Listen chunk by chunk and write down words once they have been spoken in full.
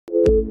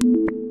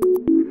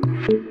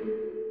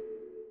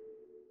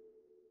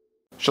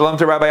Shalom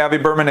to Rabbi Avi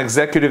Berman,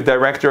 Executive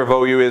Director of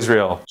OU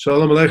Israel.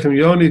 Shalom Aleichem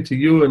Yoni, to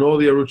you and all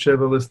the Arutz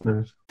Sheva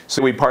listeners.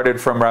 So we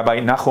parted from Rabbi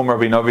Nachum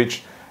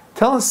Rabinovich.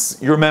 Tell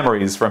us your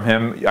memories from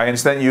him. I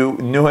understand you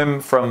knew him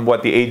from,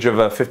 the age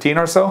of 15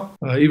 or so?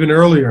 Even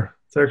earlier.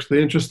 It's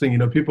actually interesting.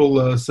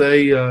 People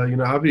say,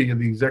 Avi, you're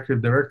the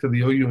Executive Director of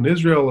the OU in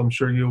Israel. I'm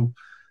sure you've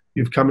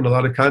come in a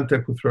lot of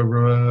contact with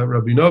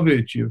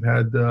Rabinovich. You've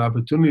had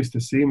opportunities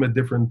to see him at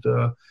different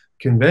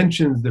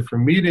conventions,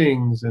 different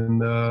meetings, and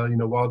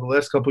while the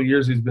last couple of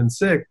years he's been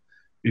sick,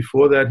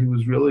 before that he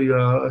was really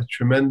a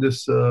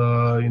tremendous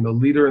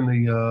leader in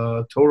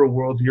the Torah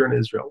world here in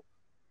Israel.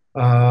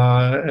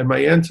 And my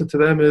answer to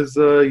them is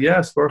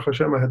yes, Baruch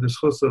Hashem, I had the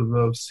chus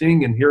of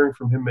seeing and hearing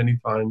from him many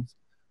times.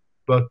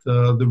 But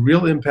the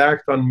real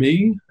impact on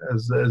me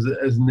as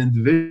an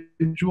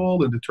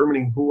individual in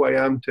determining who I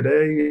am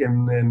today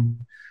and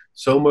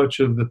so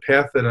much of the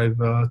path that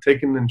I've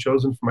taken and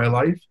chosen for my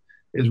life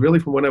is really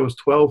from when I was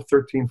 12,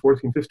 13,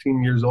 14,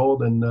 15 years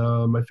old. And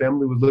my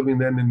family was living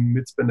then in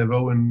Mitzpeh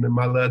Nevo in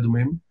Ma'ale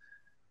Adumim.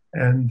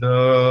 And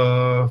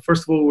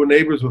first of all, we were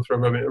neighbors with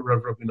Rav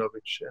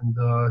Rabinovich. And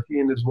he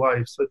and his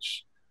wife,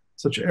 such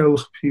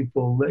erlich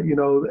people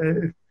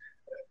that,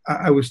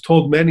 I was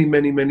told many,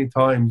 many, many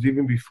times,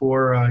 even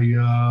before I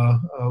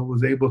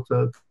was able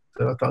to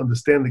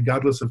understand the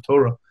godless of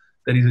Torah,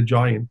 that he's a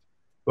giant.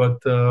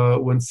 But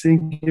when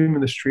seeing him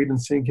in the street and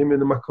seeing him in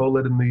the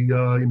makolet in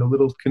the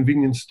little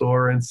convenience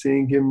store and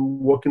seeing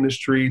him walk in the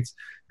streets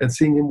and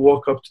seeing him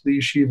walk up to the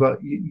yeshiva,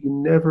 you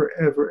never,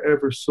 ever,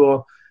 ever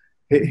saw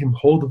him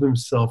hold of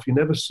himself. You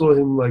never saw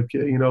him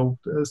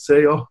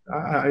say, "Oh,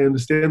 I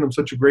understand. I'm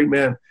such a great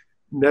man."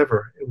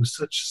 Never. It was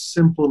such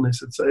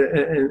simpleness.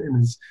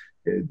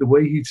 The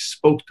way he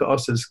spoke to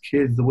us as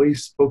kids, the way he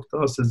spoke to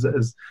us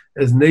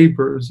as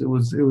neighbors, it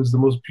was the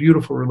most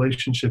beautiful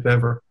relationship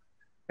ever.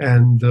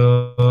 And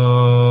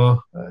I'm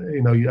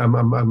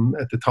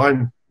at the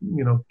time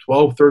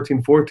 12,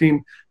 13,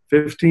 14,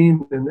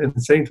 15,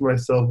 and saying to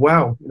myself,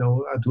 wow,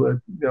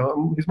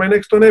 he's my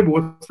next door neighbor.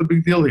 What's the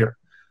big deal here?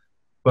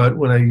 But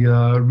when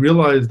I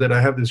realized that I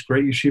have this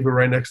great yeshiva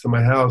right next to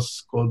my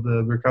house called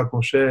Birkat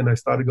Moshe, and I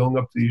started going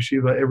up to the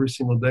yeshiva every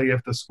single day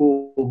after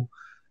school,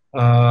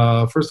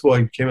 first of all,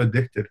 I became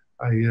addicted.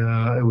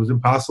 It was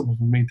impossible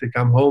for me to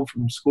come home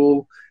from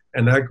school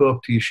and not go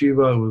up to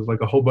yeshiva. It was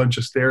like a whole bunch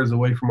of stairs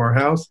away from our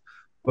house,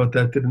 but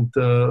that didn't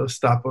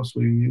stop us.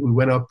 We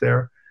went up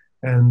there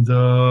and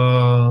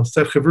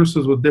set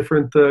chavrusas with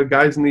different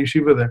guys in the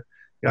yeshiva there.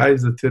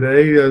 Guys that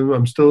today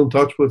I'm still in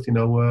touch with,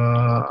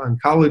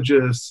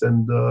 oncologists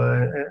and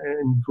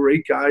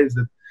great guys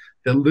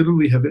that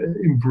literally have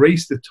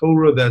embraced the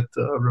Torah that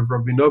Rav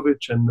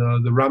Rabinovich and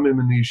the Ramim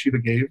in the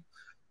yeshiva gave.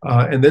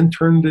 And then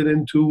turned it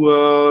into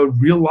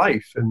real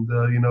life. And,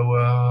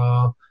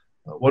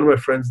 one of my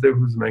friends there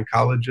who's an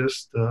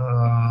oncologist,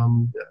 I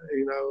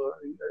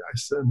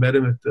met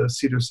him at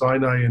Cedar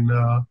Sinai in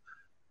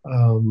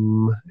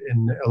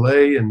LA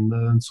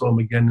and saw him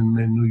again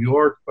in New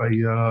York by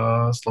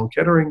Sloan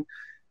Kettering.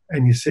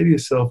 And you say to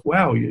yourself,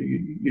 wow,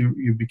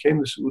 you became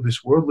this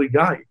worldly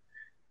guy.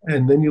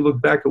 And then you look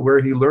back at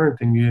where he learned,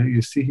 and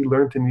you see he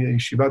learned in the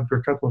Yeshivat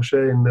Birkat Moshe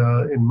in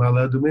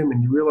Ma'ale Adumim,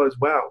 and you realize,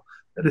 wow,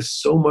 that is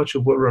so much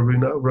of what Rav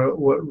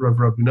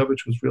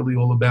Rabinovich was really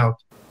all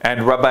about.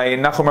 And Rabbi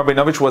Nachum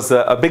Rabinovich was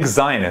a big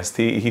Zionist.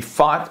 He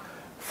fought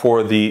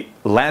for the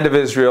land of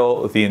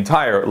Israel, the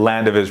entire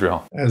land of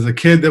Israel. As a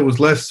kid, that was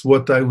less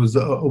what I was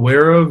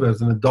aware of.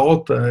 As an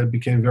adult, it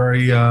became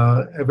very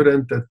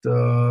evident that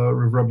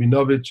Rav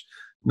Rabinovich,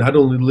 not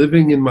only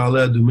living in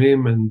Ma'ale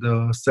Adumim and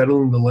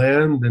settling the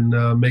land and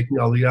making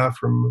Aliyah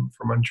from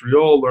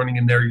Montreal, learning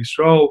in Ner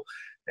Yisrael,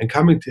 and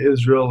coming to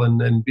Israel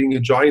and being a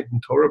giant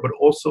in Torah, but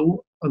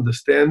also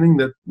understanding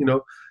that,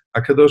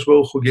 HaKadosh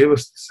Baruch Hu gave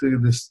us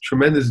this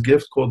tremendous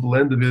gift called the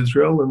land of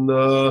Israel, and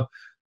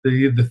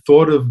the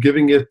thought of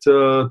giving it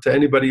to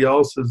anybody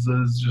else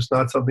is just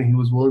not something he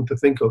was willing to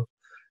think of.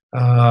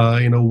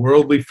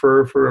 Worldly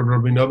for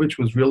Rabinovich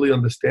was really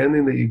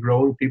understanding that you're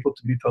growing people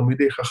to be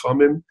Talmidei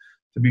Chachamim,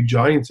 to be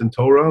giants in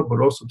Torah, but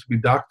also to be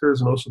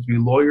doctors and also to be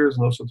lawyers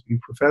and also to be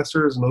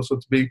professors and also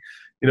to be,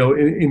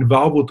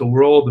 involved with the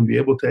world and be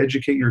able to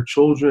educate your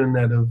children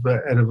out of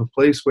a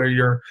place where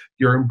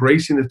you're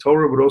embracing the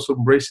Torah, but also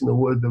embracing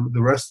the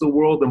rest of the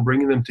world and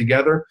bringing them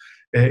together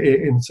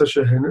in such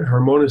a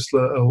harmonious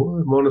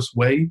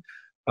way.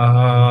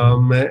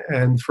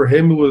 And for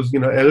him, it was,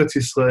 Eretz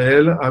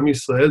Yisrael, Am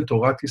Yisrael,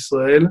 Torat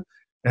Yisrael,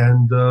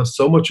 and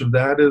so much of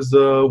that is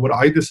what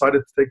I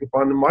decided to take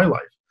upon in my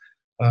life.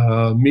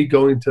 Me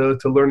going to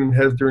learn in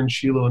Hesder and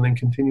Shiloh, and then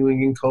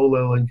continuing in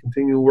Kollel, and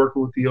continuing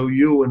working with the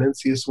OU and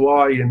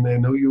NCSY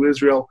and OU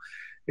Israel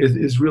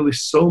is really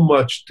so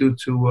much due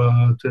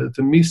to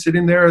me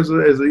sitting there as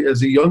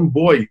a young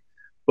boy,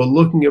 but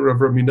looking at Rav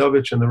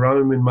Rabinovich and the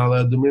Ramim in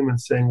Ma'ale Adumim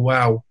and saying,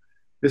 wow,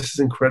 this is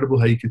incredible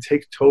how you could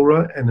take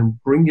Torah and then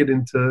bring it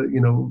into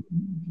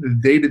the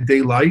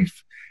day-to-day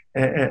life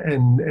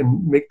and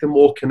make them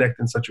all connect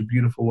in such a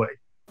beautiful way.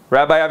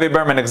 Rabbi Avi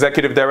Berman,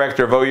 Executive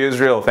Director of OU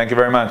Israel, thank you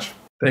very much.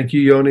 Thank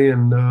you, Yoni,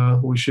 and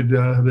we should,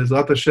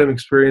 B'ezrat Hashem,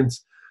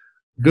 experience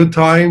good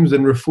times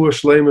and refuah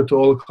shlema to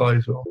all the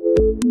Klal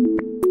Yisrael.